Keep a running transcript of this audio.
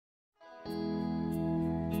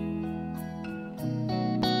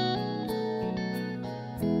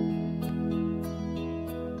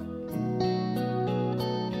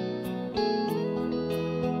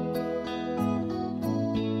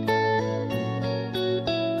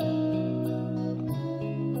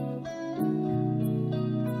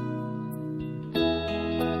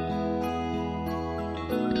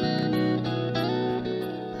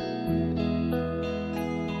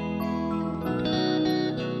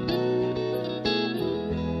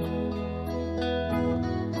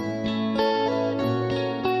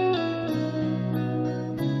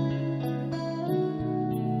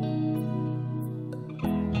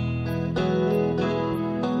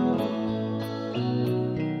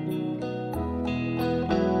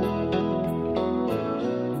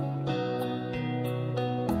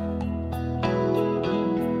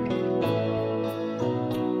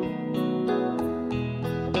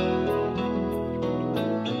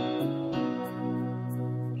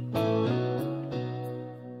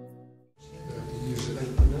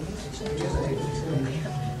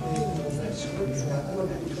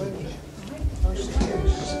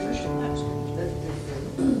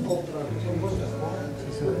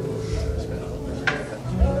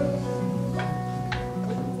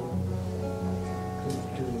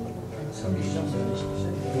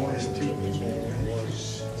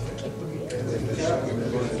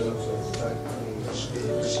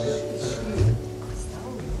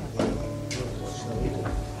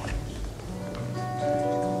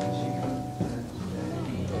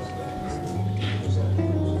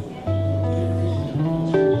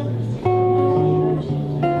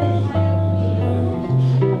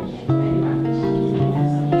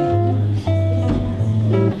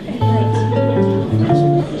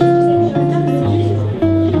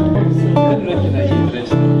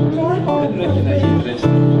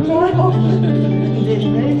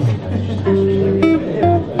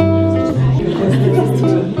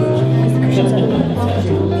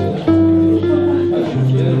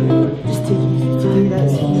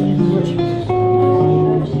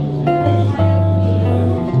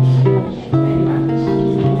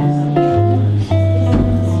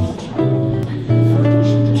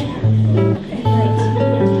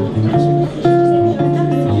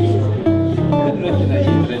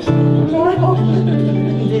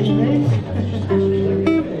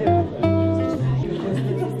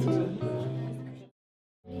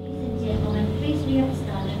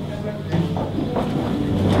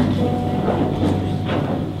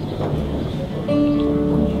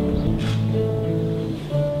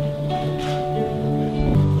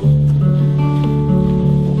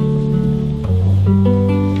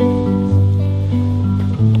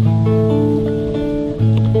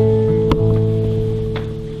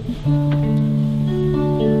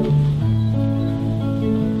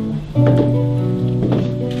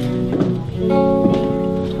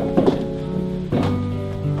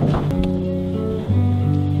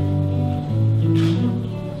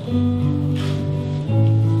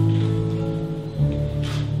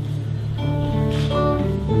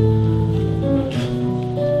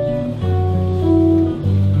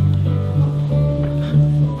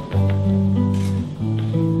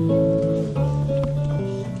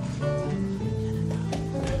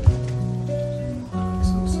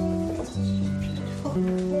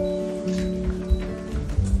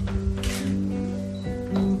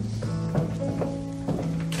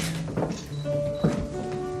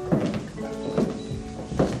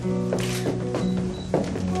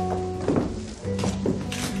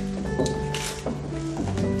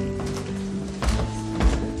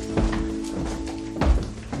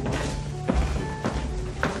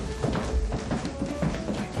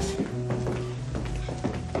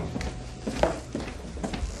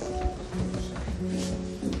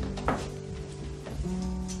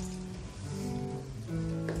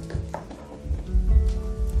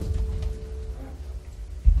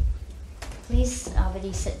Please,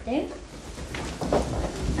 everybody sit down.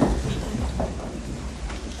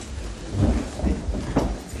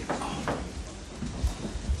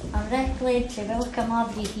 I'm very glad to welcome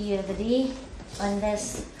everybody here today on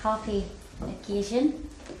this happy occasion,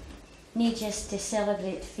 not just to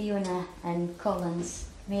celebrate Fiona and Colin's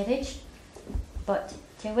marriage, but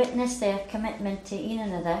to witness their commitment to one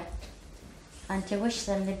another and to wish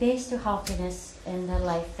them the best of happiness in their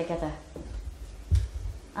life together.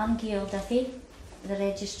 I'm Gail Duthie, the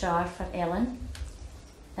Registrar for Ellon,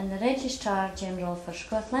 and the Registrar General for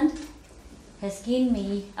Scotland has given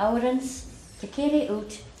me awardance to carry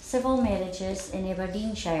out civil marriages in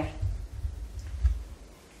Aiberdeenshire.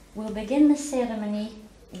 We'll begin the ceremony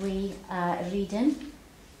with a reading,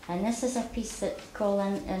 and this is a piece that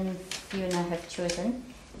Colin and Fiona have chosen,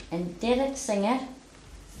 and Doric Singer,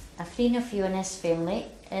 a friend of Fiona's family,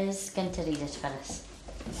 is going to read it for us.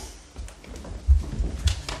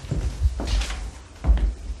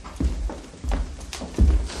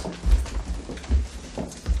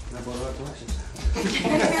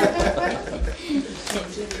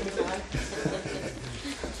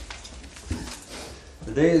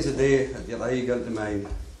 Today is the day that your eye got to mine,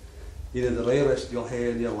 the rarest you'll have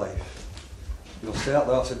in your life. You'll start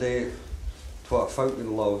off today to a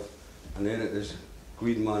fountain love, and then it is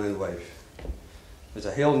good man and wife. It's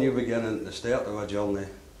a whole new beginning, the start of a journey,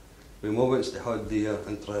 with moments to hold dear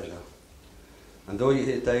and treasure. And though you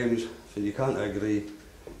hate times when you can't agree,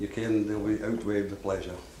 you can they'll be outweighed the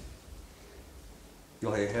pleasure.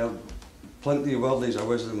 You'll have heard plenty of words of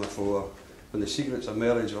wisdom before, when the secrets of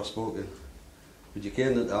marriage are spoken, but you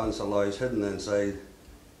ken that the answer lies hidden inside,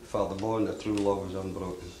 for the bond of true love is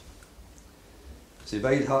unbroken. So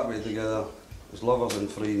bide happy together as lovers and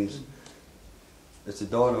friends. It's the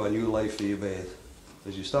dawn of a new life for you both,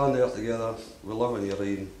 as you stand there together with love in your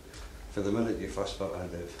reign, for the minute you first part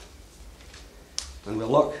and live. And with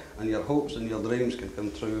luck and your hopes and your dreams can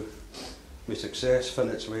come true, may success fin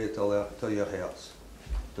its way till your hearts.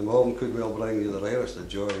 The morn could well bring you the rarest of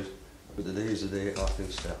joys, but the day's the day often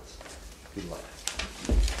starts. Good luck.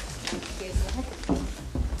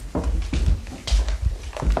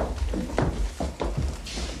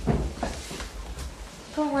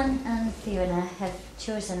 Colin and Fiona have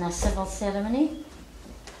chosen a civil ceremony,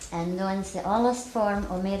 and known's the oldest form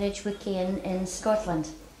of marriage we ken in Scotland.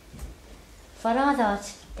 For all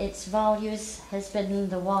that, its values has been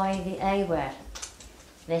the way they aye were.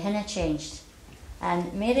 They hinna changed,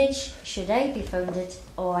 and marriage should aye be founded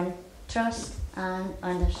on trust and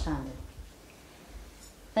understanding.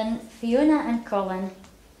 When Fiona and Colin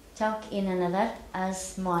talk in another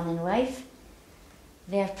as man and wife,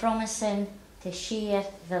 they're promising to share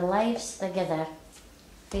their lives together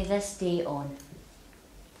from this day on.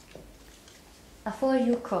 Afore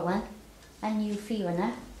you, Colin, and you,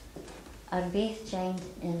 Fiona, are both joined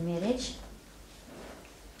in marriage,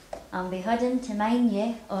 I'm behouden to mind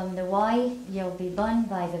you on the way you'll be bound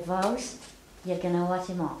by the vows you're going to want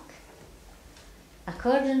to make.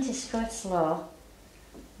 According to Scots law,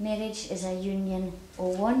 marriage is a union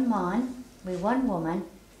of one man with one woman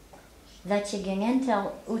that you gang into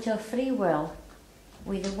out of free will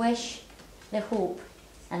with the wish, the hope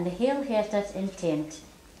and the wholehearted intent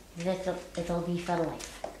that it'll be for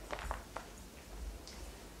life.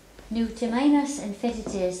 Now, to mind us in what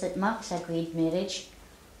it is that marks a great marriage,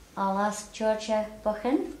 I'll ask Georgia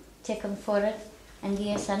Buchan to come forward and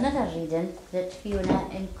give us another reading that Fiona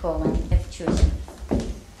and Colin have chosen.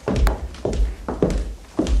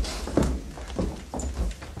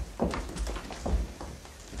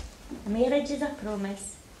 Marriage is a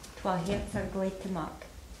promise twa hearts are glad to mark.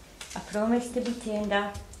 A promise to be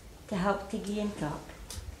tender, to help to give and talk.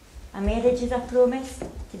 A marriage is a promise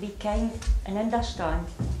to be kind and understand,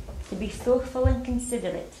 to be thoughtful and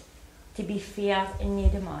considerate, to be fair in no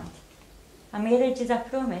demand. A marriage is a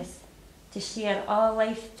promise to share all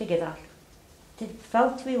life together, to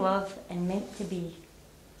felt we love and meant to be,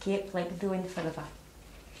 kept like doing forever.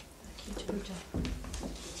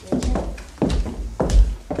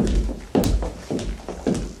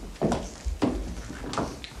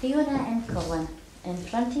 Fiona and Colin, in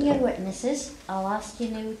front of your witnesses, I'll ask you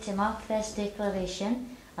now to mark this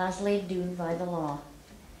declaration as laid down by the law.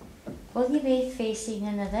 Will you both face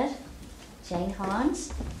one another, join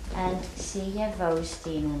hands, and say your vows to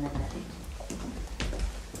one another?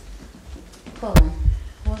 Colin,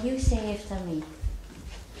 will you say after me?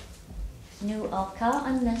 Nu alka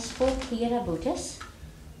an this folk here about us.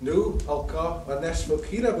 Nu alka an this folk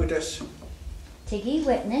here about us. To give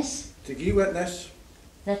witness. To give witness.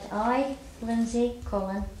 That I, Lindsay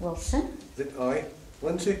Colin Wilson. That I,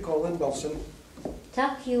 Lindsay Colin Wilson.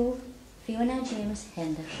 Tak you, Fiona-James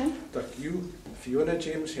Henderson. Tak you,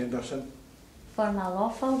 Fiona-James Henderson. For my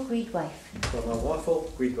lawful great wife. For my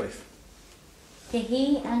lawful great wife. To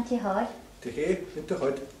he and to her. To he and to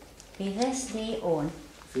her. Be this day on.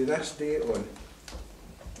 Be this day on.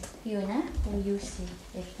 Fiona, will you say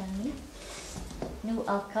after me? Nu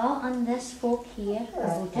alka an this folk here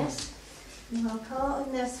about us. Nu alka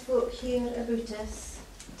an this folk here about us.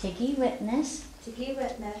 To give witness. To give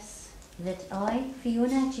witness. That I,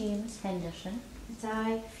 Fiona-James Henderson. That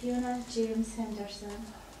I, Fiona-James Henderson.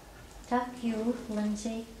 Tak you,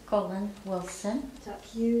 Lindsay Colin Wilson.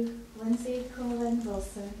 Tak you, Lindsay Colin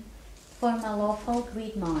Wilson. For my lawful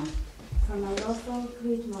great man. For my lawful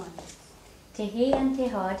great man. To he and to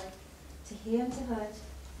her. To he and to her.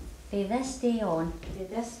 Be this day on. Be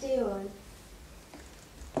this day on.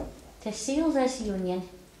 To seal this union,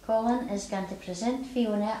 Colin is going to present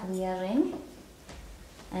Fiona with a ring.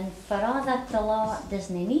 And for all that the law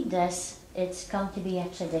doesn't need this, it's come to be a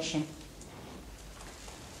tradition.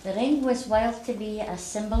 The ring was wild to be a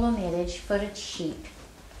symbol of marriage for its shape.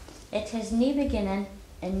 It has no beginning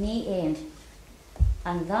and no end,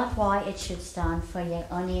 and that's why it should stand for your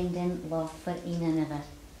unending love for one another.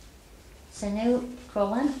 So now,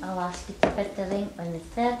 Colin, I'll ask you to put the ring on the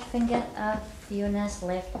third finger of Fiona's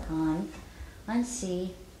left hand and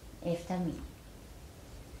say after me.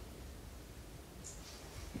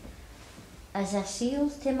 As a seal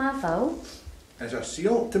to my vow, as a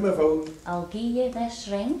seal to my vow, I'll give you this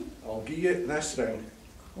ring. I'll give you this ring.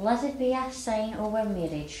 Let it be a sign of our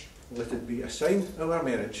marriage. Let it be a sign of our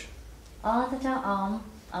marriage. All that I am,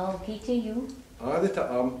 I'll give to you. All that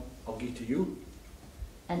I am, I'll give to you.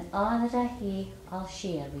 And all that I have, I'll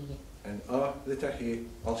share with you. And all that I have,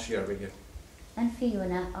 I'll share with you. And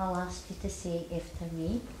Fiona, I'll ask you to say after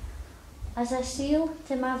me. As a seal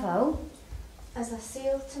to my vow, as a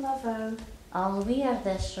seal to my vow, I'll wear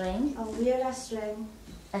this ring. I'll wear this ring.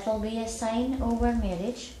 It'll be a sign of our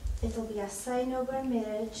marriage. It'll be a sign of our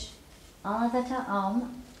marriage. All that I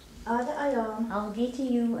am, all that I am, I'll give to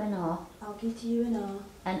you and all. I'll give to you and all.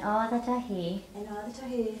 And all that I have, and all that I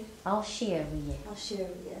have, I'll share with you. I'll share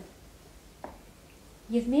with you.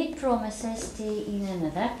 You've made promises to one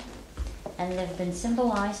another, and they've been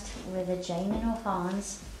symbolised with the joining of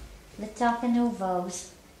hands, the taking of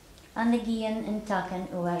vows, and the giving and taking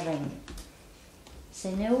of a ring.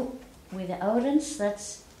 So now, with the ourance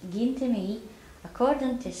that's given to me,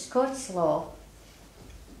 according to Scots law,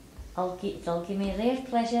 it'll give me rare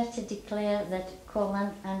pleasure to declare that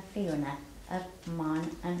Colin and Fiona are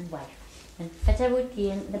man and wife, and fit I would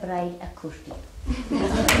gain the bride a curty.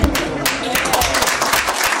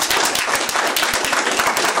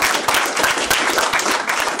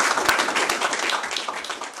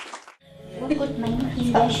 What would mine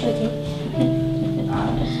be wish with you?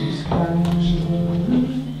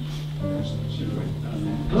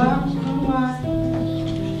 Black and white,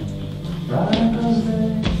 bright as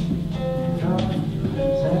day,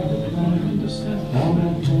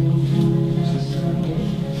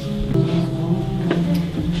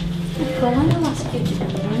 Colin, I'll ask you to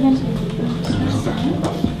bring in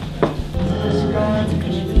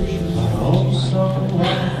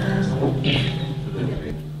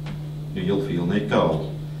You'll feel no cold,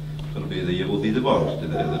 for be the will be the bars to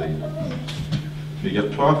the other. You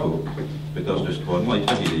get trifle, but there's just one life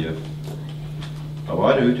ahead of you. I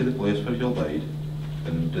want out to the place where you'll died,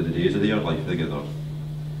 and to the days of your life together,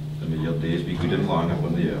 and may your days be good and long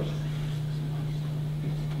upon the earth.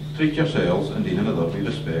 Treat yourselves and one another with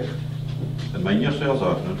respect, and mind yourselves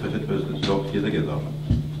often as it was that brought you together.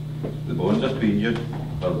 The bonds between you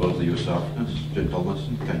are worthy of softness, gentleness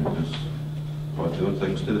and kindness, while doing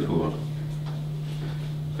things to the fore.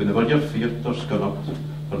 Whenever you're feared or scunned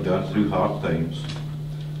or going through hard times,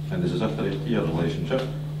 and this is a threat to your relationship,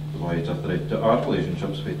 why it's a threat to our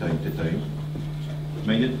relationships from time to time,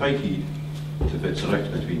 mind it by heed if it's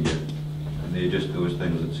right between you, and they just those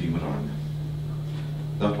things that seem wrong.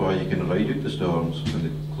 That way you can ride out the storms when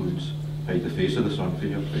the clouds hide the face of the sun for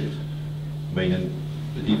your face, meaning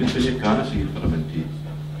that even when you can't see it for a minute,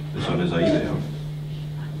 the sun is aye there.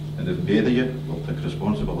 And if both of you will take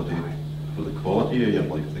responsibility for the quality of your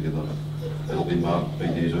life together, it'll be marked by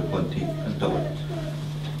days of plenty and delight.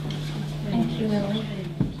 Thank you, Ellon.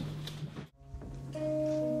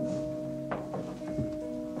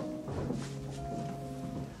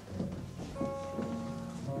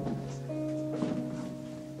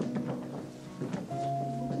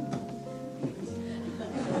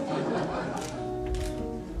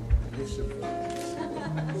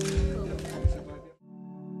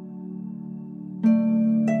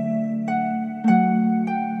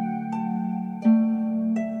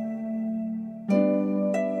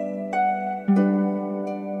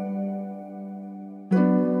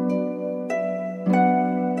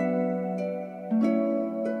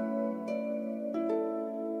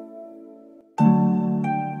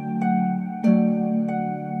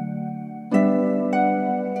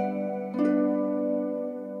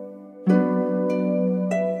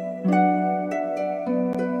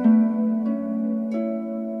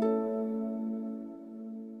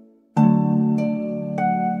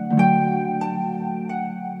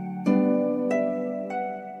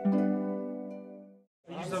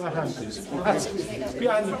 That's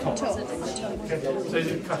behind the top. Okay, so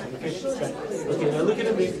you cut it, okay? Okay, now look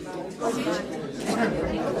at me.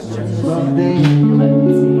 Someday,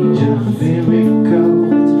 just miracle,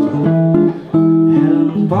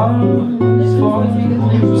 and bonds for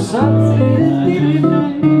something.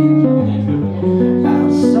 I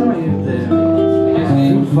saw you there,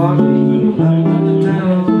 too far under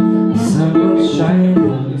town. The sun was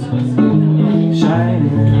shining,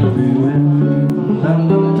 shining everywhere.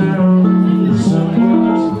 London town, the sun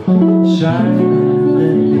was shining.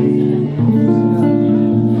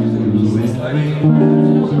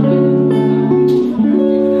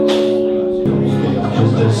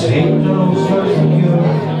 Just the same nose like you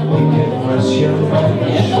can rest your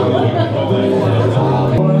mind sure.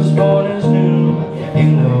 What is born is new, you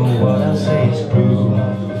know what I say is true.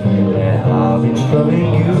 Yeah, I've been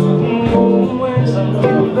loving you always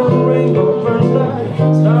until the rainbow burns bright.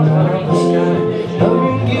 Stars out of the sky,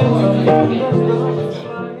 loving you from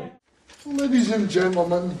the Ladies and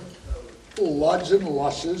gentlemen, lads and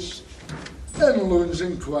lasses, and loons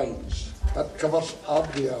and quines. That covers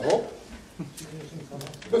Aberdeen, I hope.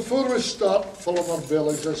 Before we start filling our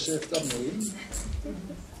bellies this afternoon,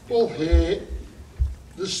 we'll hear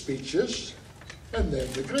the speeches and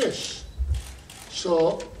then the grace.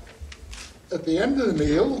 So, at the end of the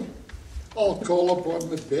meal, I'll call upon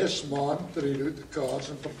the best man to read out the cards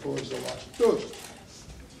and propose the last toast.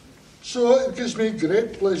 So it gives me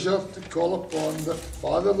great pleasure to call upon the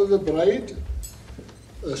father of the bride,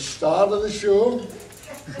 the star of the show,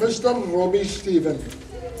 Mr. Robbie Stephen,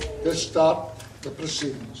 to start the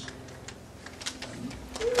proceedings.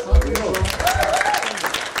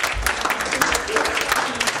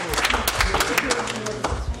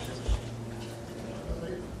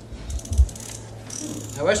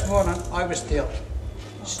 Now this morning I was told,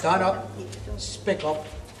 stand up, speak up,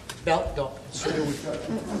 belt up, salute.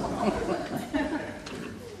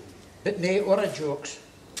 But nae other jokes,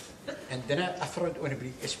 and dinna affront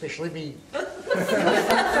anybody, especially me.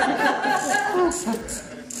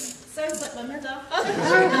 Sounds like my mother.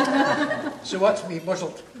 So what's me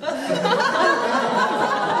muzzled?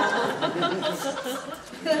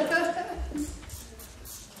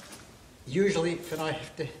 Usually when I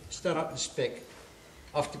have to stand up and speak,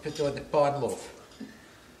 I have to put on the pan loaf.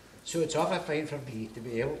 So it's awfully fine for me to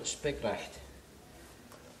be able to speak right.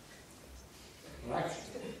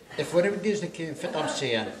 If one of them doesn't come fit, I'm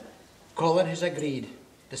saying, Colin has agreed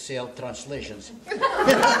to sell translations after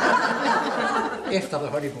the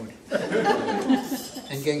honeymoon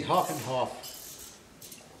and going half and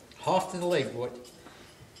half to the lifeboat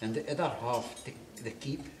and the other half to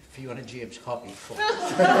keep Fiona-James happy for.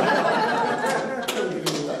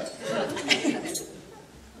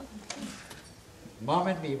 Mum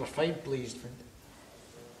and me were fine pleased when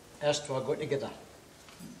as to I got together.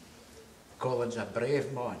 Colin's a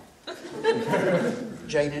brave man.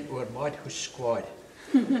 Joining Oor Mairriage squad.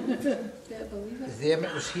 Them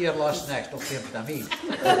that was here last night don't came to me.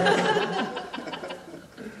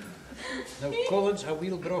 Now Colin's a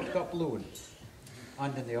wheel broke up loan.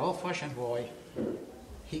 And in the old-fashioned way,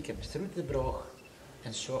 he came through the broch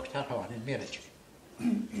and sought her hand in marriage.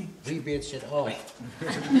 We both said aye.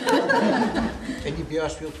 And you be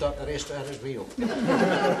we'll talk the rest of her as well.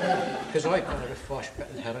 Because I kind of first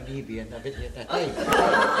bitten her on eBay and I didn't at that time.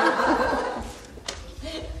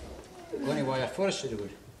 Anyway, I first said,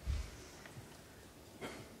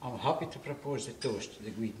 I'm happy to propose the toast to the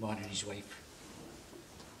good man and his wife.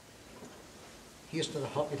 Here's to the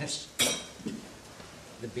happiness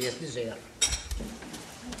the both deserve.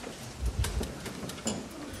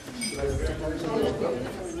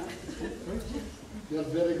 You're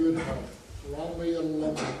very good, man. Long may you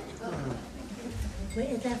love. Where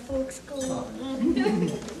did that folks go?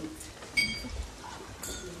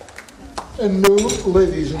 And now,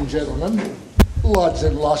 ladies and gentlemen, lads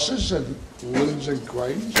and lasses and loons and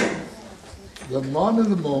queens, the man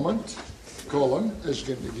of the moment, Colin, is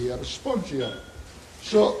going to give you a response here.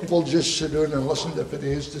 So we'll just sit down and listen to what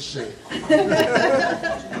he has to say.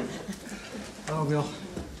 Oh, well.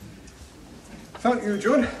 Thank you,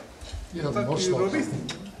 John. You're Thank most you, welcome. Robbie.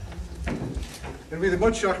 And with the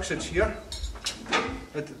mud sharks that's here,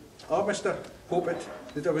 I must have hoped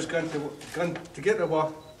that I was going to get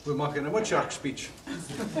away with making a mud shark speech.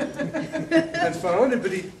 And for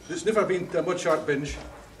anybody that's never been to a mud shark binge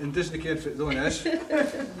and doesn't care what the one is,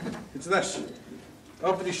 it's this.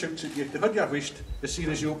 Everybody shouts at you to hug your waist as soon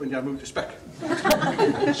as you open your mouth to speak.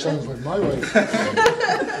 Sounds like my wife.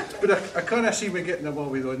 But I can't see me getting away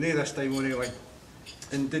with it, nay this time anyway.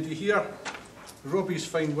 And did you hear Robbie's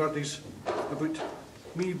fine wordies about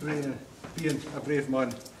me being a brave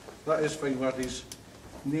man? That is fine wordies,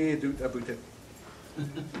 nae doubt about it.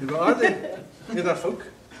 But are there other folk,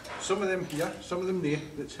 some of them here, some of them nae,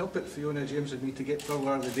 that's helped Fiona-James and me to get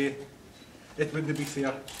through the day? It wouldn't be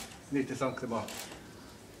fair nae to thank them all.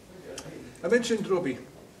 I mentioned Robbie.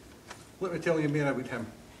 Let me tell you more about him.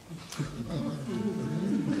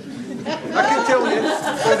 I can tell you,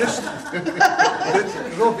 honest,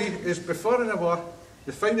 that Robbie is before and away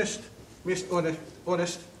the finest, most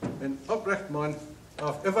honest and upright man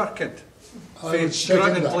I've ever kent.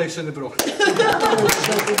 Granted place in the broch.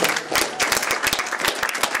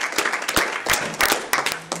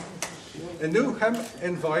 And now him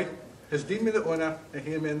and Vi has done me the honour of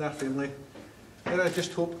hearing me and their family. And I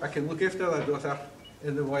just hope I can look after their daughter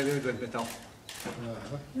in the way they would want me to.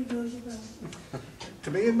 To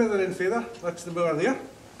me and mother and father, that's the more there.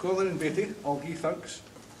 Colin and Betty, I'll give thanks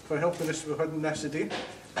for helping us with hiding this today.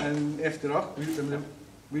 And after all,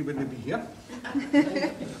 we wouldn't be here.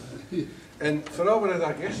 And for all our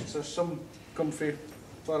other guests, there's some come from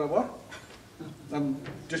far away. I'm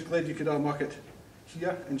just glad you could all make it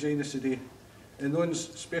here and join us today. And one's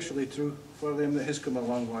especially true for them that has come a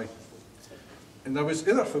long way. And there was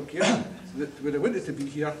other folk here that would have wanted to be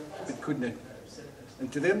here but couldn't.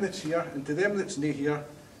 And to them that's here and to them that's nae here,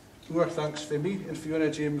 more thanks for me and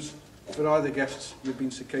Fiona-James for all the gifts you've been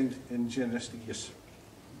so kind and generous to give us.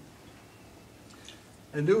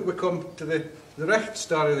 And now we come to the right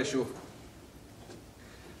star of the show.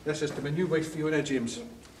 This is to my new wife Fiona-James.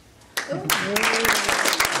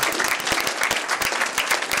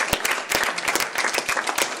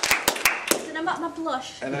 My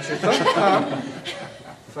blush. And I should thank her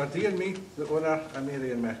for doing me the honour of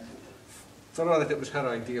marrying me. For all that it was her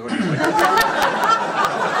idea.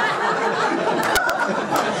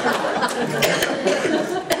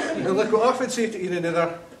 And like we often say to one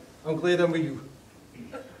another, I'm glad I'm with you.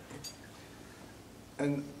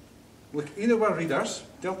 And like one of our readers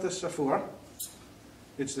dealt this before,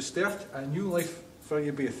 it's the start of a new life for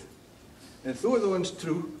you both. And though the one's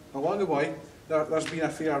true, along the way, there's been a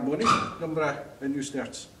fair money number of new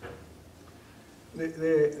starts.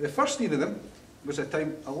 The first one of them was a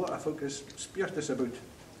time a lot of folk has speared us about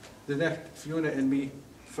the night Fiona and me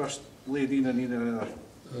first laid in on one another.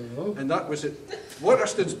 And that was at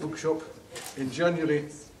Waterston's bookshop in January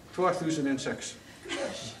 2006.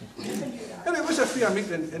 And it was a fair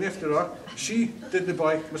meeting, and after all, she didn't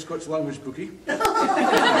buy my Scots language bookie. And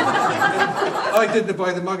I didn't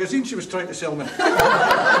buy the magazine she was trying to sell me.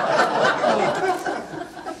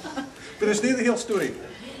 But it's not the whole story.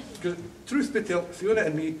 Because truth be told, Fiona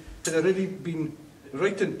and me had already been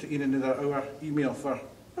writing to one another our email for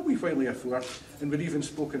a wee while before, and we'd even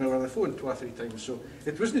spoken over the phone 2 or 3 times. So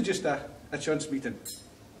it wasn't just a chance meeting.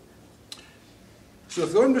 So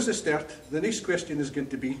if one was the start, the next question is going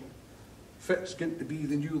to be, fit's going to be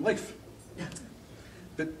the new life.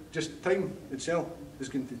 But just time itself is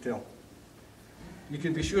going to tell. You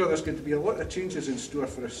can be sure there's going to be a lot of changes in store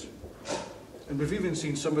for us. And we've even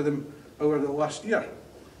seen some of them over the last year.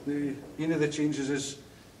 One of the changes is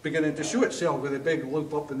beginning to show itself with a big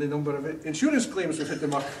lump up in the number of insurance claims we've hit the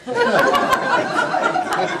mark.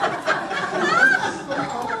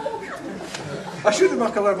 I should have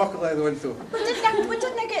muckle out the window. We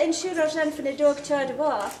didn't get insurers in for the dog to the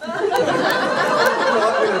bar. Well,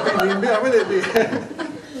 that would have been there, wouldn't it be?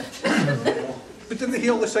 But didn't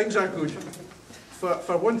hear all the signs are good.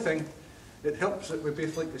 For one thing, it helps that we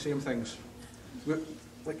both like the same things.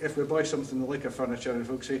 Like if we buy something like a furniture and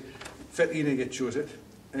folks say, fit in and you chose it,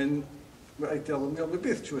 and I tell them, well, we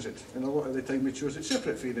both chose it, and a lot of the time we chose it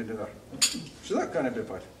separate for each other. So that can't be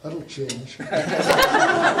bad. That'll change.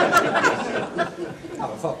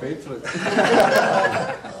 I've thought paid for it.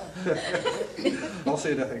 I'll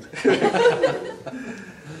say nothing.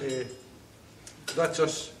 That's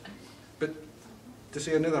us. But to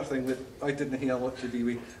say another thing that I didn't hear a lot to do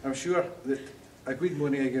with, I'm sure that a good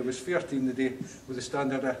money I was 13 the day with the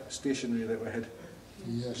standard of stationery that we had.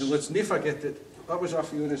 Yes. And let's never forget that was our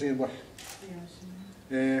Fiona's own work.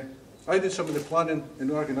 I did some of the planning and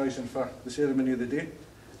organising for the ceremony of the day,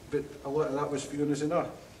 but a lot of that was Fiona's and her.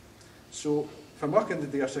 So for marking the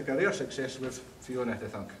day, it's a career success with Fiona to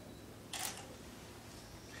thank.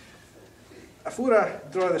 Before I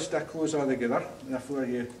draw the stick close all together, and before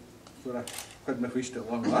I quid my hoist at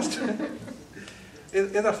long last,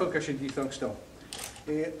 other folk I should give thanks still.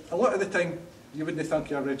 A lot of the time, you wouldn't thank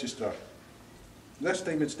your registrar. This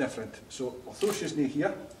time it's different, so although she's not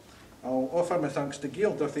here, I'll offer my thanks to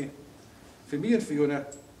Gail Duthie, for me and Fiona,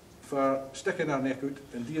 for sticking our neck out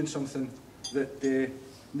and doing something that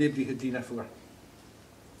nobody had done before.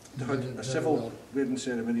 They had a civil wedding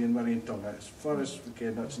ceremony in Marine Tongue. As far as we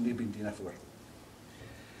can, that's not been done before.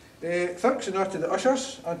 Thanks and to the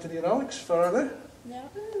Ushers, Anthony and Alex, for that.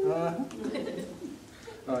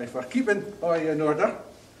 For keeping all in order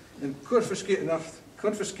and confiscating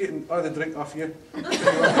all the drink off you.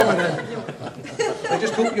 I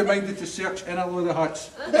just hope you minded to search in a load of huts.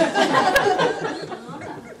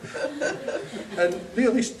 And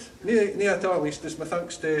near at all least is my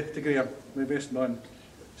thanks to Graeme, my best man.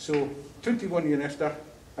 So 21 years after,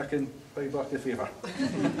 I can buy back the favour.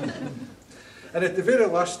 And at the very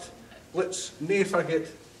last, let's never forget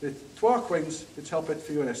the twa queens that's helped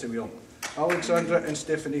Fiona so well. Alexandra and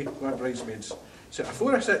Stephanie were bridesmaids. So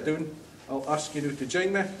before I sit down, I'll ask you now to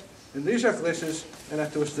join me and raise your glasses and a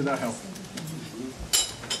toast to their health.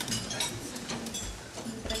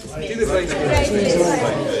 To the bridesmaids.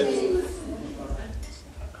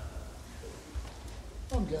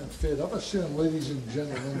 I'm getting fed up of saying ladies and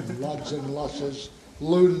gentlemen, lads and lasses,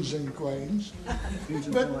 loons and queens.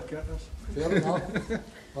 But fair enough,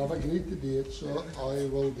 I've agreed to do it, so I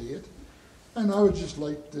will do it. And I would just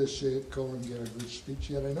like to say Colin gave a good speech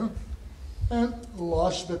here, I know. And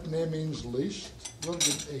last but no means least, we're going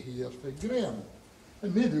to hear from Graeme.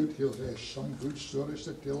 And no doubt he'll have some good stories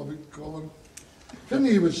to tell about Colin. When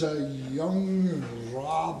he was a young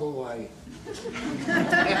raw boy.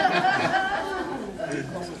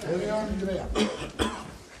 Carry on, Graeme.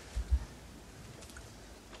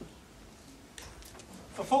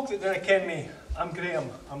 For folk that don't ken me, I'm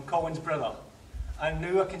Graeme, I'm Colin's brother. And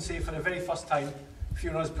now I can say for the very first time,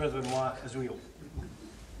 Fiona's brother-in-law as well.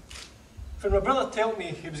 When my brother told me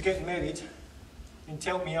he was getting married, and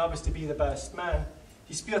told me I was to be the best man,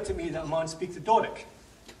 he speired to me that a man speak the Doric.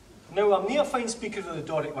 Now, I'm not a fine speaker of the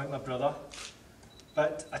Doric like my brother,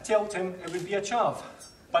 but I told him it would be a chav,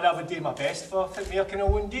 but I would do my best for it making a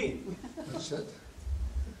one day. That's it.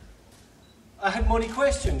 I had many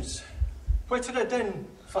questions. What had I done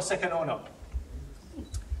for second honour?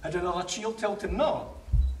 Had another child told him no?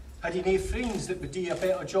 Had he no friends that would do a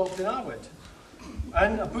better job than I would?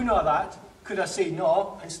 And above all that, could I say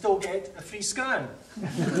no and still get a free scan?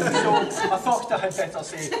 So I thought I had better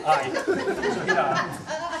say aye. So here I am.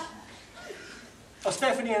 For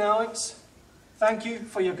Stephanie and Alex, thank you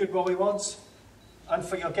for your good willy words and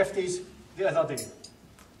for your gifties the other day.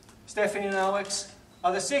 Stephanie and Alex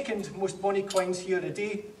are the second most bonny queens here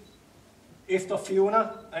today after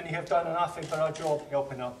Fiona, and you have done an awfully better job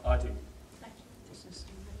helping her, I do.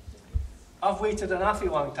 I've waited an awfully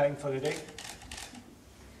long time for the day.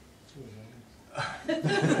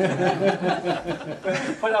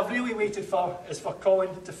 What I've really waited for is for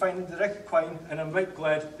Colin to find the right queen, and I'm right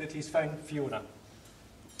glad that he's found Fiona.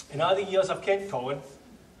 In all the years I've kent Colin,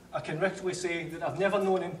 I can rightly say that I've never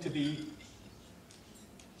known him to be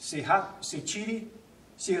say cheery,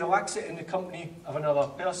 say relaxed in the company of another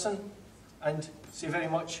person, and say very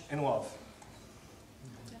much in love.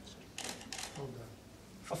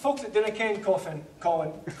 For folk that didn't ken Colin,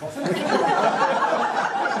 well, for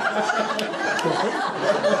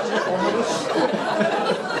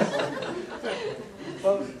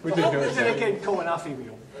folk that didn't ken Colin Affy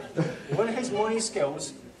Wheel, his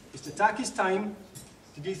skills is to take his time,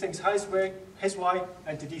 to do things his way,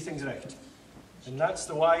 and to do things right. And that's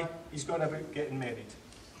the why he's gone about getting married.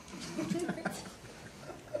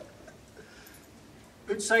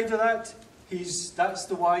 Outside of that, that's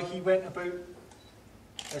the why he went about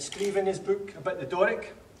escriving his book about the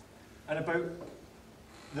Doric and about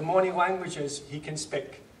the many languages he can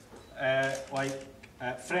speak, like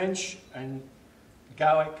French and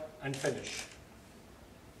Gaelic and Finnish.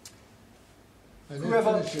 And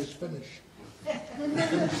Whoever- Finnish is Finnish.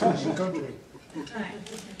 It's the country.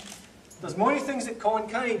 There's many things that Colin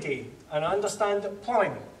can't do, and I understand that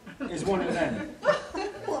plumbing is one of them.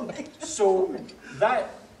 So that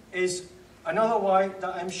is another why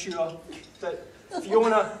that I'm sure that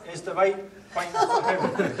Fiona is the right point for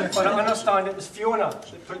him. But I understand it was Fiona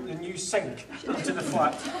that put the new sink into the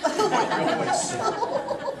flat.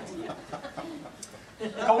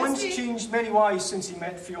 Colin's changed many ways since he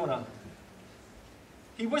met Fiona.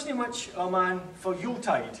 He wasn't much a man for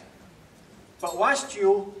Yuletide, but last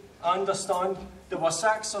Yule, I understand, there were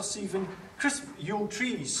sacks or even crisp Yule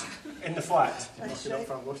trees in the flat. And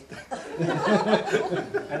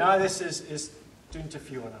now this is doing to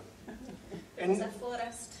Fiona. It's a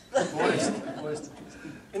forest. Forest.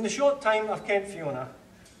 In the short time I've kent Fiona,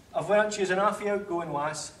 I've learnt she's an awfully outgoing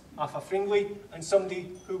lass, awful friendly, and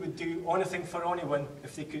somebody who would do anything for anyone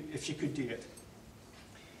if she could do it.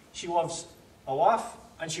 She loves a laugh,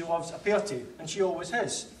 and she loves a party, and she always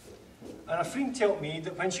has. And a friend told me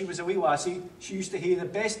that when she was a wee lassie, she used to hear the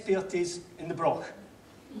best parties in the Broch.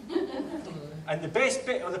 And the best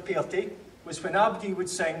bit of the party was when Aberdeen would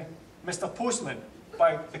sing Mr. Postman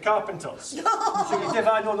by the Carpenters. So you give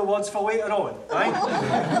I know the words for later on, right?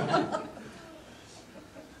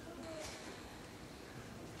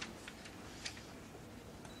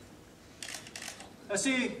 I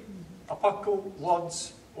say a couple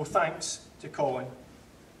words of thanks to Colin.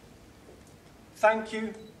 Thank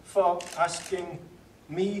you for asking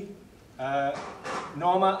me,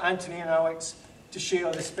 Norma, Anthony and Alex to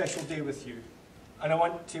share this special day with you. And I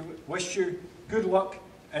want to wish you good luck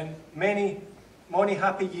and many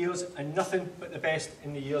happy years and nothing but the best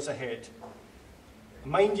in the years ahead.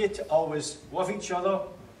 Mind you to always love each other,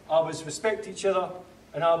 always respect each other,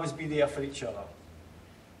 and always be there for each other.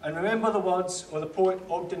 And remember the words of the poet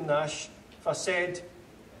Ogden Nash, for said,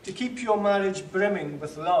 to keep your marriage brimming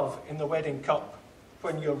with love in the wedding cup.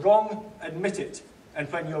 When you're wrong, admit it,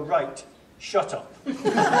 and when you're right, shut up. So,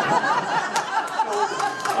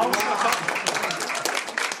 I'll shut up.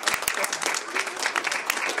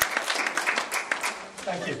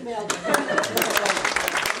 Thank you.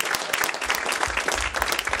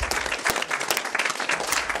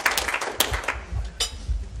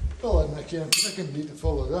 Well, I can need to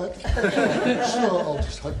follow that. So I'll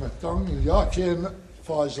just hug my tongue. Ja, ken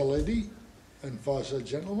as a lady, and as a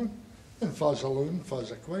gentleman, and as a loon,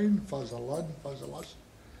 as a queen, as a lad, as a lass.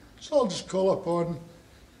 So I'll just call upon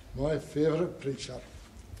my favourite preacher,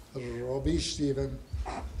 Robbie Stephen,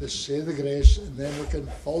 to say the grace, and then we can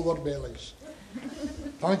fill our bellies.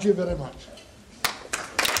 Thank you very much.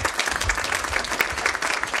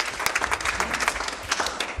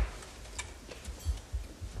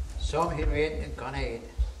 Some he made and gone ahead,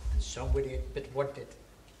 and some would eat but wanted.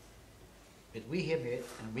 But we have made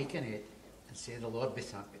and we can eat, and say the Lord be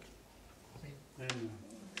thanked. Amen.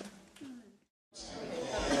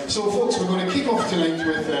 So folks, we're going to kick off tonight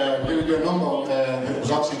with, we're going to do a number that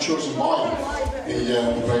was actually chosen by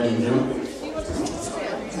the bride and groom.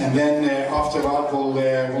 And then after that we'll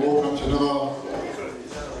open up to another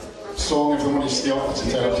song if we want to stay up to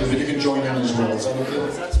territory, but you can join in as well. Is that okay?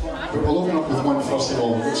 But we'll open up with one first of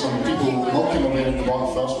all. We've got some people knocking away at the bar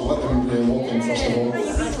first. We'll let them walk in first of all.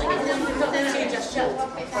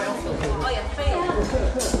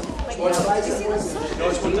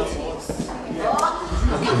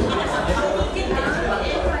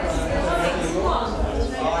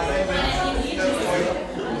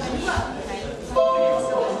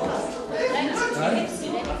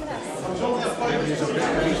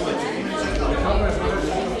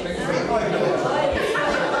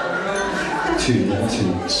 Two.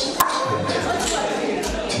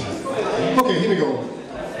 Okay, here we go.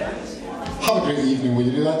 Have a great evening, will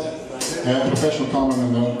you do that? Professional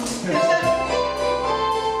cameraman now.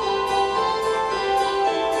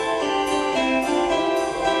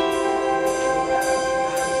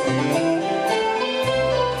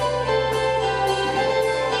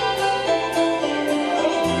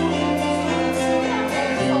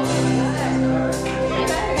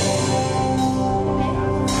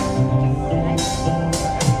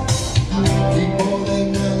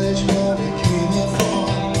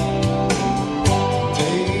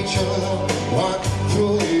 What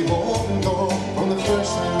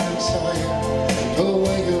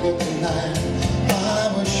night.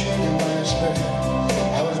 I was shaken by a spirit,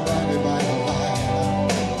 I was blinded by the light.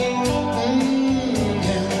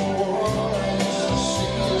 And the world I used to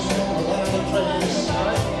see is no longer place.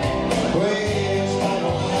 Waves by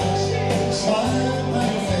your eyes, smile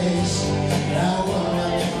by your face. Now when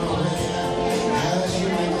I turn away, as you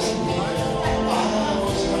might disappear, I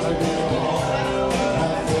was hungry and all, and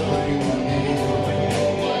I felt like you were near.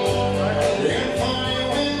 And funny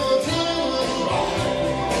when the time was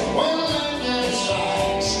right, when lightning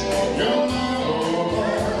strikes, you're not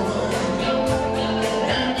alone.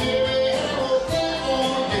 And baby, I will think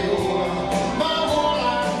on you, my whole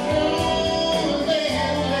life through,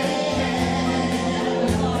 baby.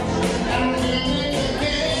 And we'll meet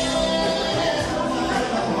again,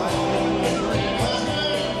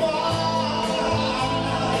 husband and wife,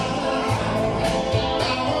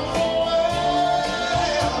 now and forever,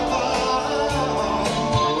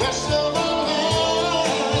 the rest of our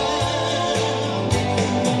life.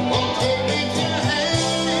 Oh, take me to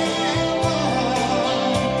heaven,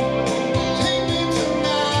 take me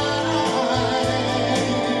tonight.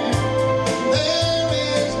 There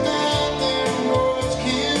is nothing words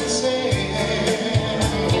can say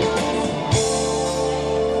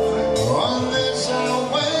unless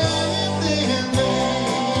I went in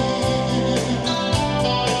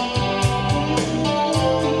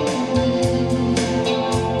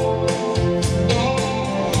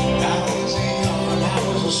I was young, I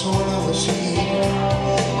was a sword of the sea.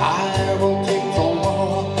 I will take the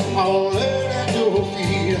law, I will lay it at your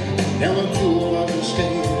feet. And the two of us will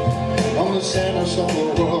stay on the sadness of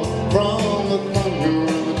the world, from the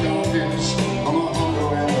thunder and the darkness, from the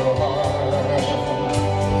hunger and the heart.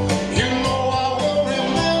 You know I will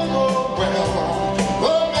remember well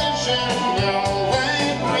the mission bell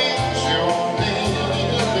that rings your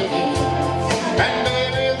name. And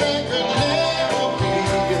baby, there could never be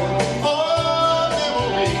a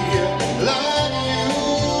memory like you.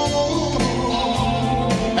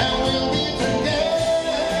 And we'll be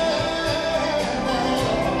together,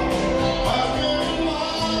 husband and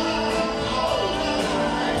wife,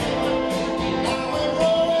 now and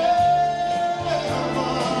forever.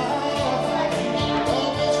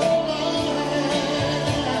 Love is for life.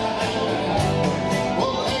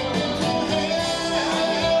 Well, take me to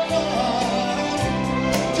heaven,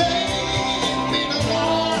 take me to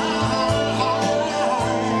life.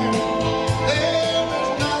 There is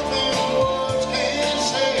nothing words can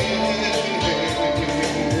say,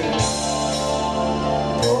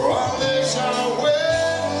 unless I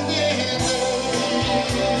went in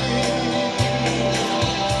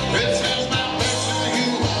This is my best to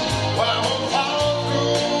you, I will follow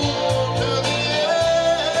through to the end.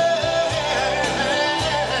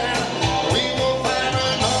 We will find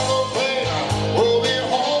another place, we'll be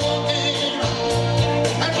home again.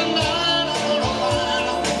 And tonight I'm gonna find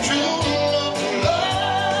true love.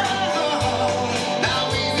 Now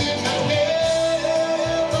we live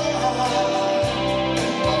together,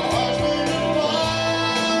 husband and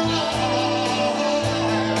wife,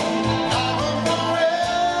 now and forever.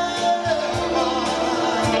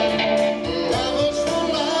 Love us for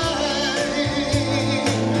life.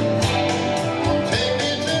 Take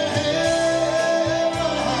me to heaven,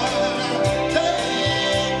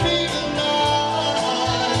 take me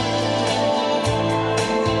tonight.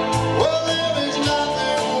 Well, there is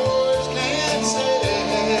nothing words can say,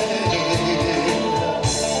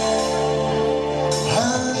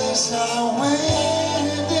 unless I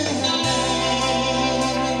went in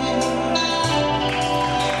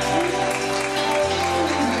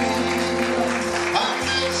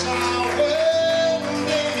unless I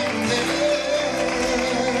went in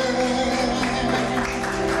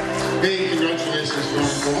Hey, congratulations,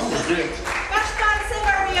 Groom. That was great. Much dancing,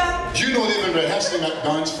 Maria. Do you know they've been rehearsing that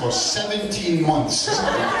dance for 17 months?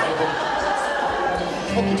 And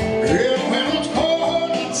when it's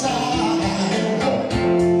cold outside,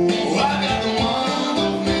 oh, I got the one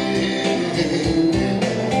with me.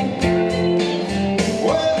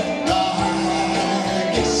 Well,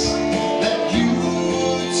 I guess that you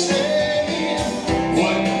would say,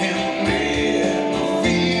 what can make me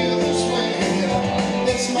feel this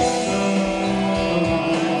way? It's my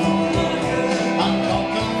I'm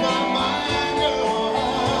talking about my girl.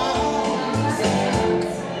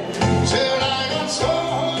 Said I got so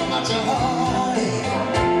much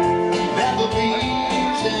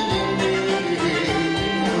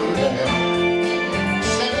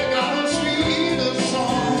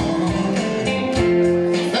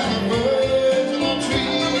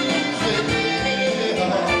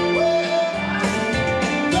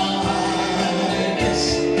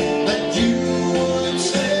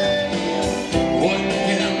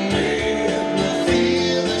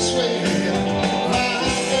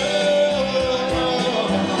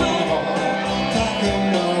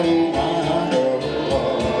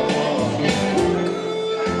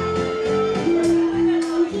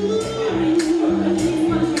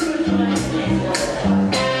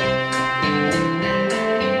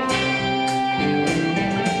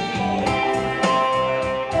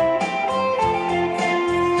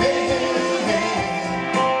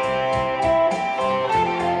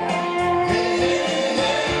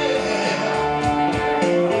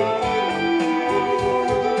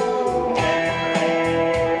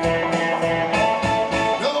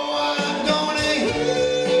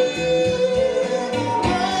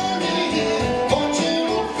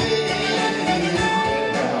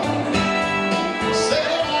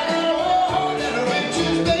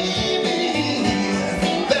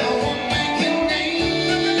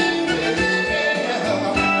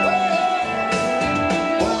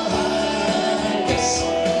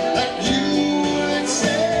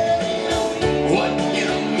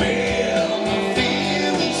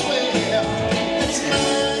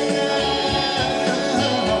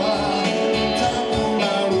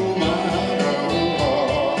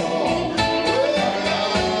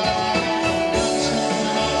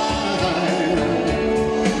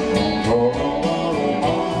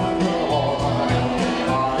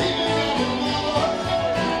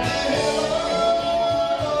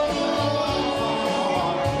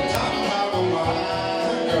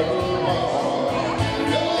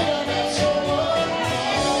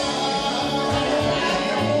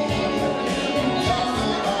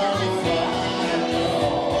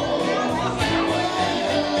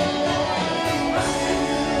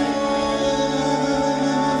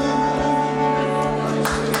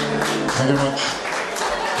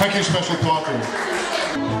Thank you, Special Party.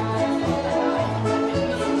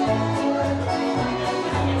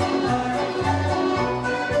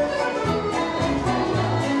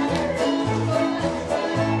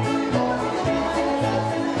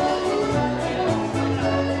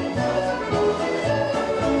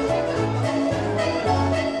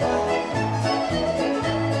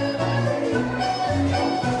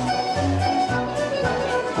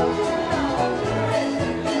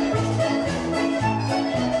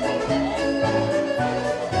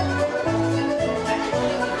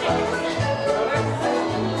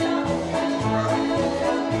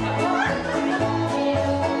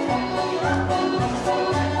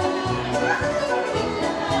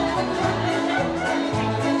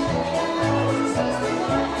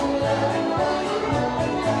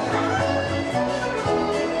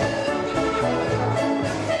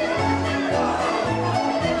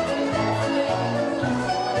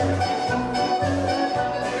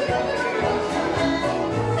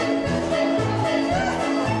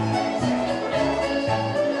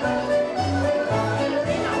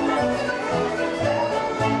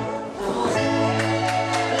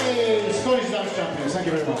 Thank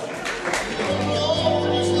you very much.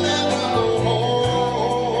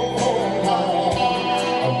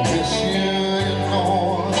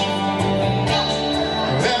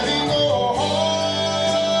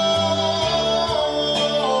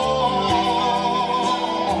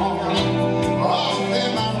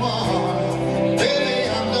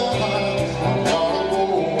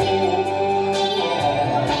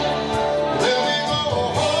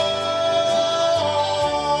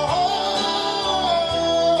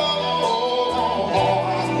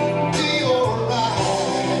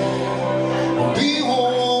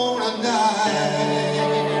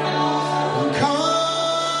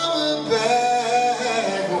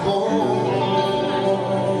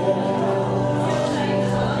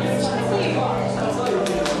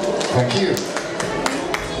 Thank you.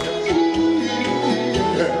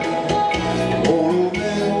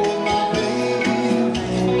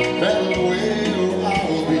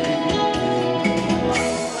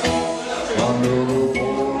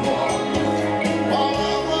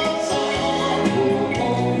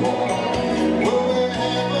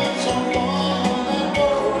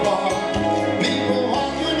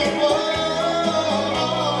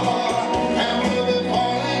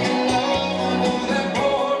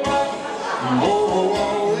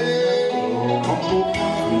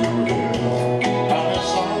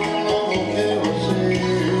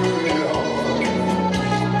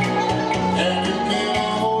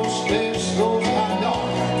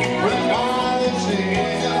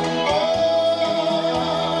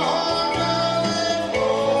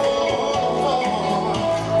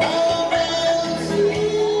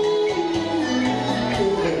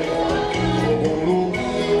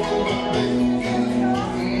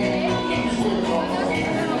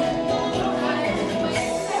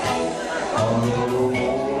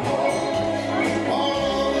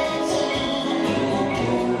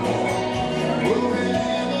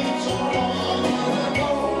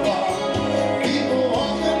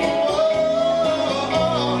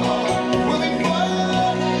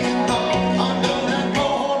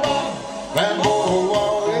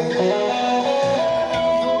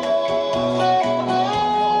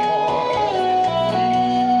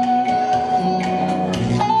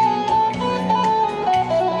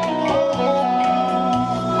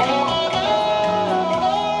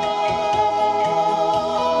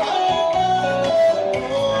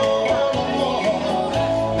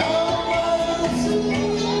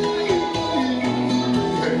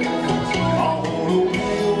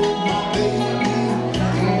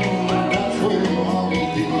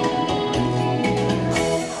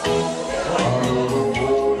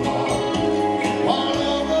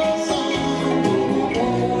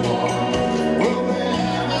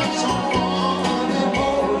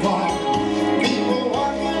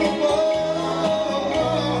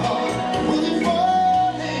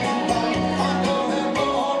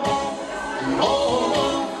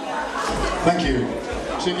 Thank you.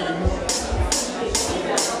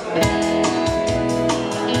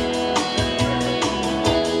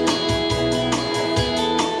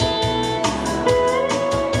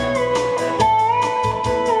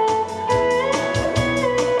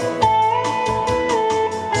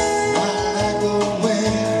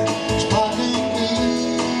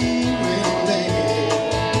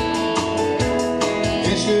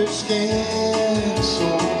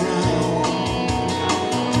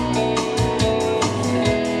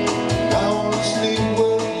 Sleep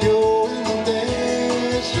with your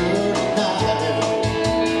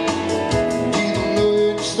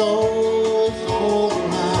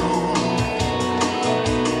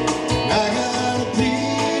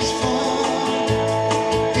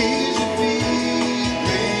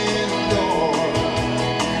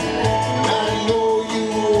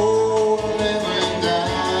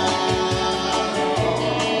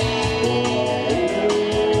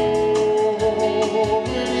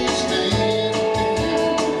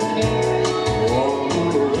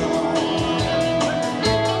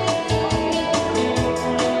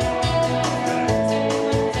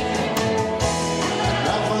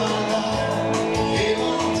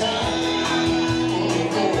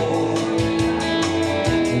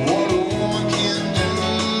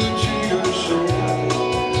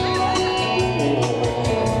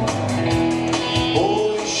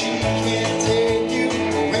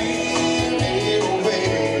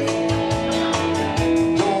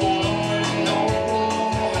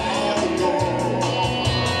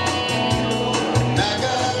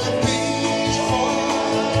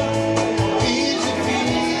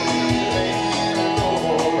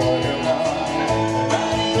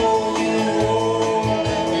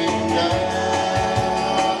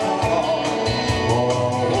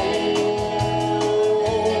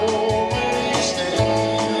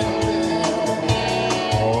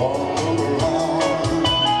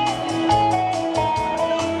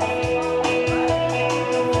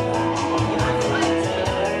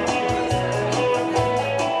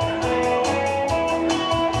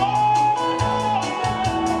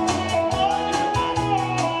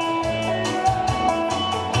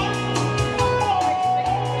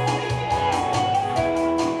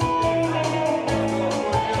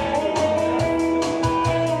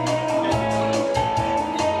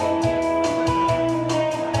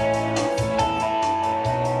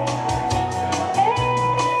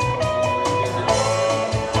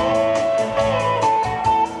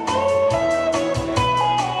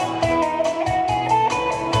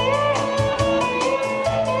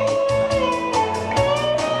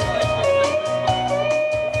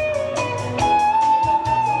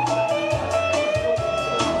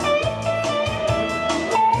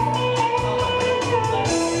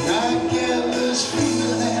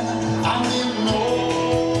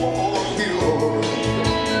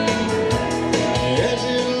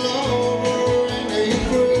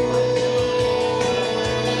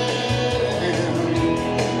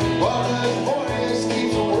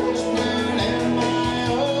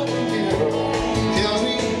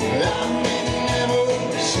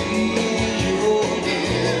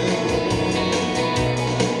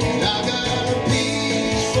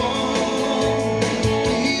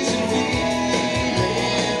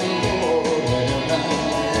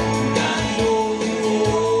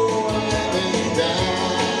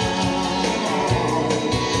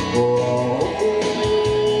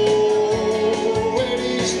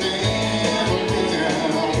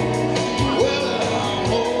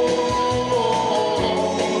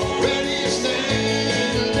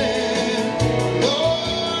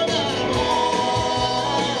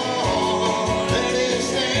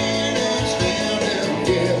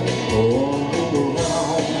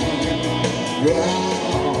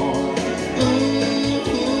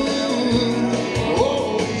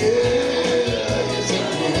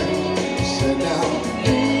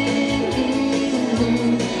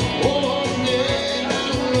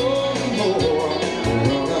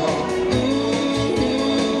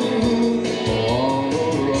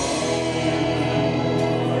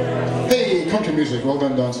the music. Well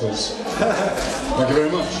done, dancers. Thank you very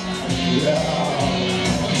much.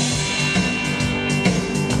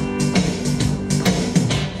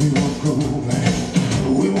 We won't groove,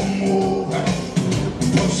 we won't move.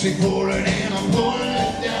 Pussy pouring in, I'm pouring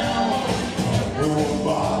it down. We won't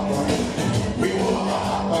bother, we won't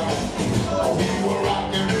bother. We will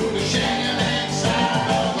rock and do the shake-a-leg sound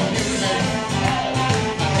of the music.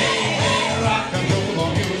 Hey, hey, rock and roll the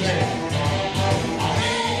music.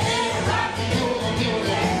 Hey, hey, rock and roll the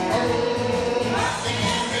music. Oh, rocking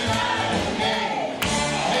every night. Hey,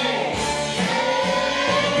 hey, hey.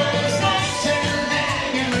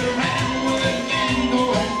 Shake-a-leg and around with a gang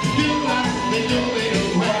going. Do like they do it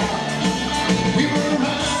well. We were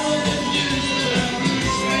around with the news with our blue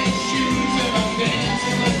suede shoes and our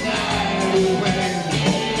dancing the night away.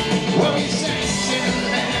 Well, we sang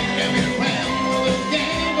shake-a-leg and we ran with a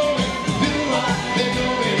gang going. Do like they do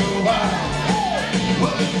it well.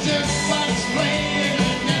 Well, it just likes playing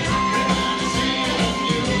and everybody singing the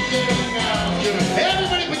music out.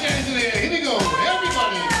 Everybody put your hands in the air. Here we go.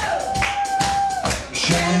 Everybody.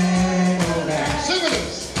 Shake-a-leg. Sing with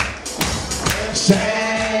us.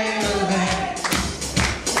 Shake-a-leg.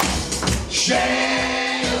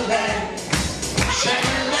 Shake-a-leg.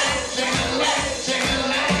 Shake-a-leg, shake-a-leg,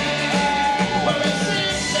 shake-a-leg. Well, they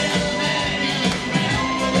sing shake-a-leg and it's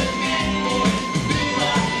round with a gang going. Do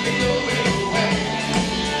like they do it away.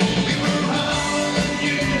 We were around with the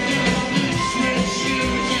news and our blue suede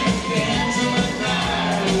shoes and dancing the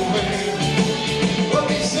night away. Well,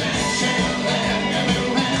 we sang shake-a-leg and we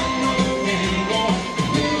ran with a gang going.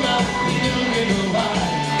 Do like they do it away.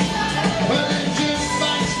 Well, it just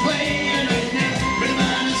likes playing and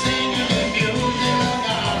everybody singing the music like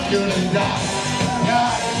I was gonna die.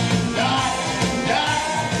 Die, die, die.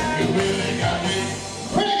 You really got me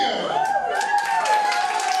pretty good.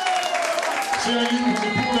 See, I knew to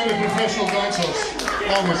pull out a professional dancers.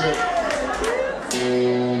 That was it.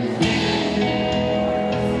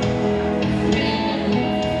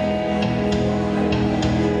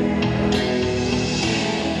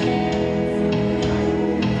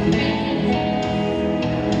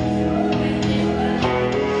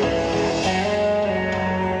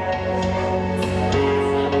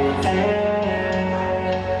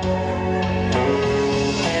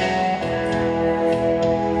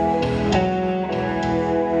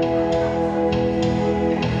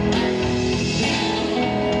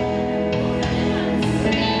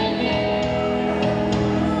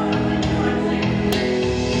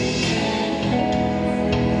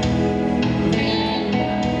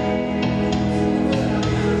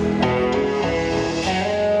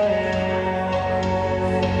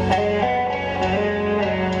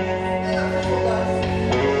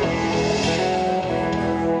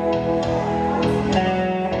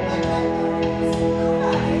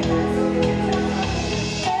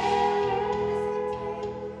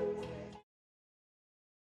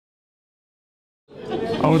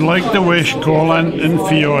 I would like to wish Colin and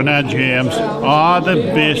Fiona-James all the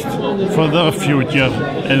best for their future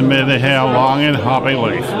and may they have a long and happy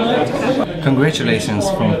life. Congratulations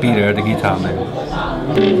from Peter, the guitar man.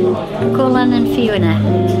 Colin and Fiona,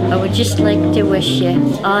 I would just like to wish you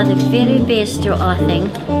all the very best to all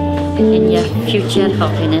things in your future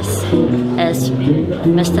happiness as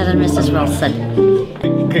Mr. and Mrs. Wilson.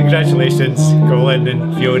 Congratulations, Colin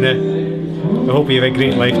and Fiona. I hope you have a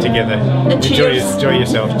great life together. Enjoy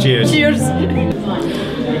yourself. Cheers. Cheers.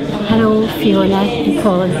 Hello, Fiona and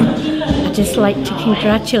Colin. I'd just like to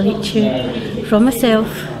congratulate you from myself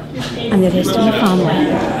and the rest of the family.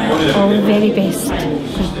 All the very best.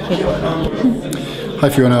 Thank you. Hi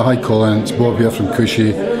Fiona, hi Colin, it's Bob here from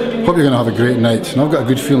Cushy. Hope you're going to have a great night, and I've got a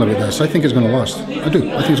good feeling about this. I think it's going to last. I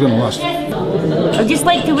do, I think it's going to last. I'd just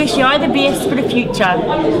like to wish you all the best for the future.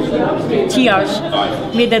 Cheers.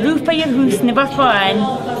 May the roof of your house never fall in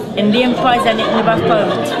and the employees in it never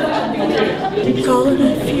fall out. Colin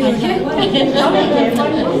and Fiona.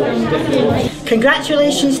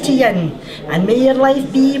 Congratulations to you, and may your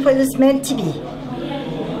life be what it's meant to be.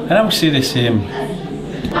 And I will say the same.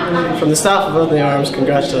 From the staff of Udny Arms,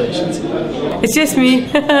 congratulations. It's just me.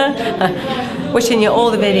 Wishing you all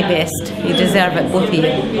the very best. You deserve it, both of you.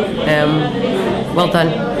 Well done.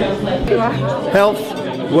 Health,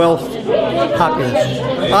 wealth, happiness.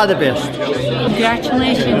 All the best.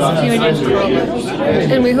 Congratulations, Fiona and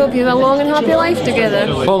Colin. And we hope you have a long and happy life together.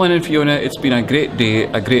 Colin and Fiona, it's been a great day,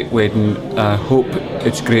 a great wedding. I hope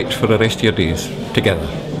it's great for the rest of your days together.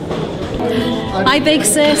 Hi big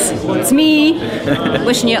sis, it's me.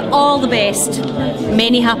 Wishing you all the best.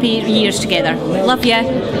 Many happy years together. Love you.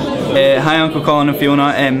 Hi Uncle Colin and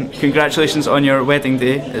Fiona, congratulations on your wedding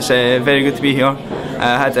day. It's very good to be here.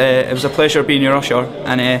 It was a pleasure being your usher,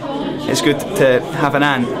 and it's good to have an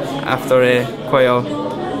aunt after quite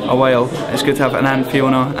a while. It's good to have an aunt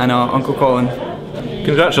Fiona and Uncle Colin.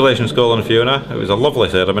 Congratulations Colin and Fiona, it was a lovely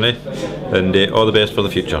ceremony, and all the best for the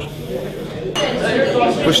future.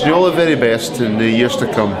 Wishing you all the very best in the years to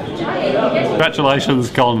come. Congratulations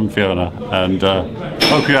Colin and Fiona, and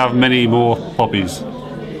hope you have many more puppies.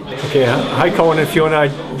 Okay, hi Colin and Fiona,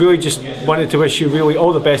 I really just wanted to wish you really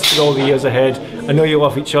all the best for all the years ahead. I know you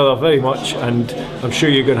love each other very much, and I'm sure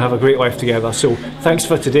you're going to have a great life together. So thanks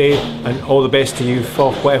for today, and all the best to you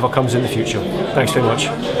for whatever comes in the future. Thanks very much.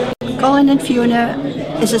 Colin and Fiona,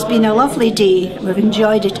 it has been a lovely day. We've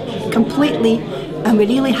enjoyed it completely, and we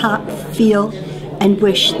really feel and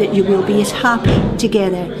wish that you will be as happy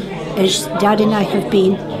together as Dad and I have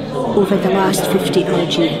been over the last 50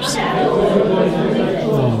 odd years.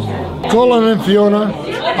 Colin and Fiona,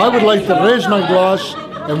 I would like to raise my glass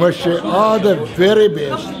and wish you all the very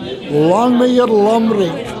best. Long may your lum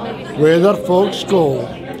reach, whether folks go.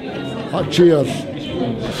 Cheers.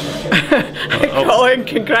 Colin,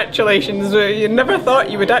 congratulations. You never thought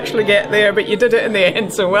you would actually get there, but you did it in the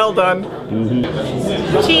end, so well done.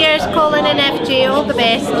 Cheers, Colin and FJ, all the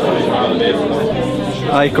best.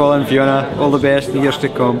 Hi Colin, Fiona, all the best in the years to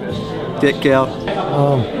come. Take care.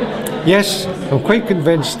 Yes, I'm quite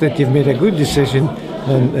convinced that you've made a good decision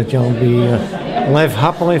and that you'll be live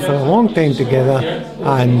happily for a long time together,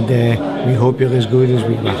 and we hope you're as good as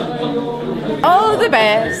we are. All the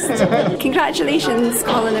best! Congratulations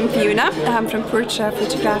Colin and Fiona from Porta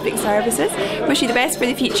Photographic Services. Wish you the best for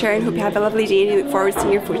the future and hope you have a lovely day and look forward to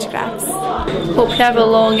seeing your photographs. Hope you have a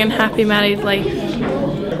long and happy married life.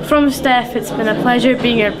 From Steph, it's been a pleasure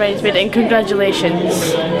being your bridesmaid, and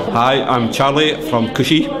congratulations. Hi, I'm Charlie from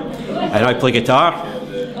Cushy, and I play guitar,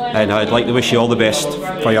 and I'd like to wish you all the best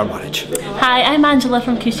for your marriage. Hi, I'm Angela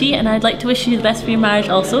from Cushy, and I'd like to wish you the best for your marriage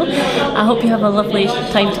also. I hope you have a lovely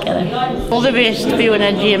time together. All the best,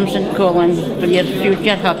 Fiona, James and Colin, for your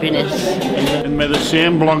future happiness. And may the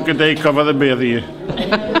same blanket day cover the both of you.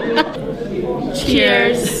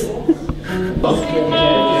 Cheers.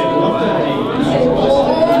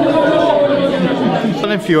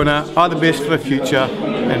 Colin and Fiona, all the best for the future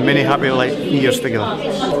and many happy years together.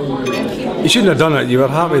 You shouldn't have done it, you were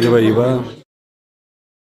happy the way you were.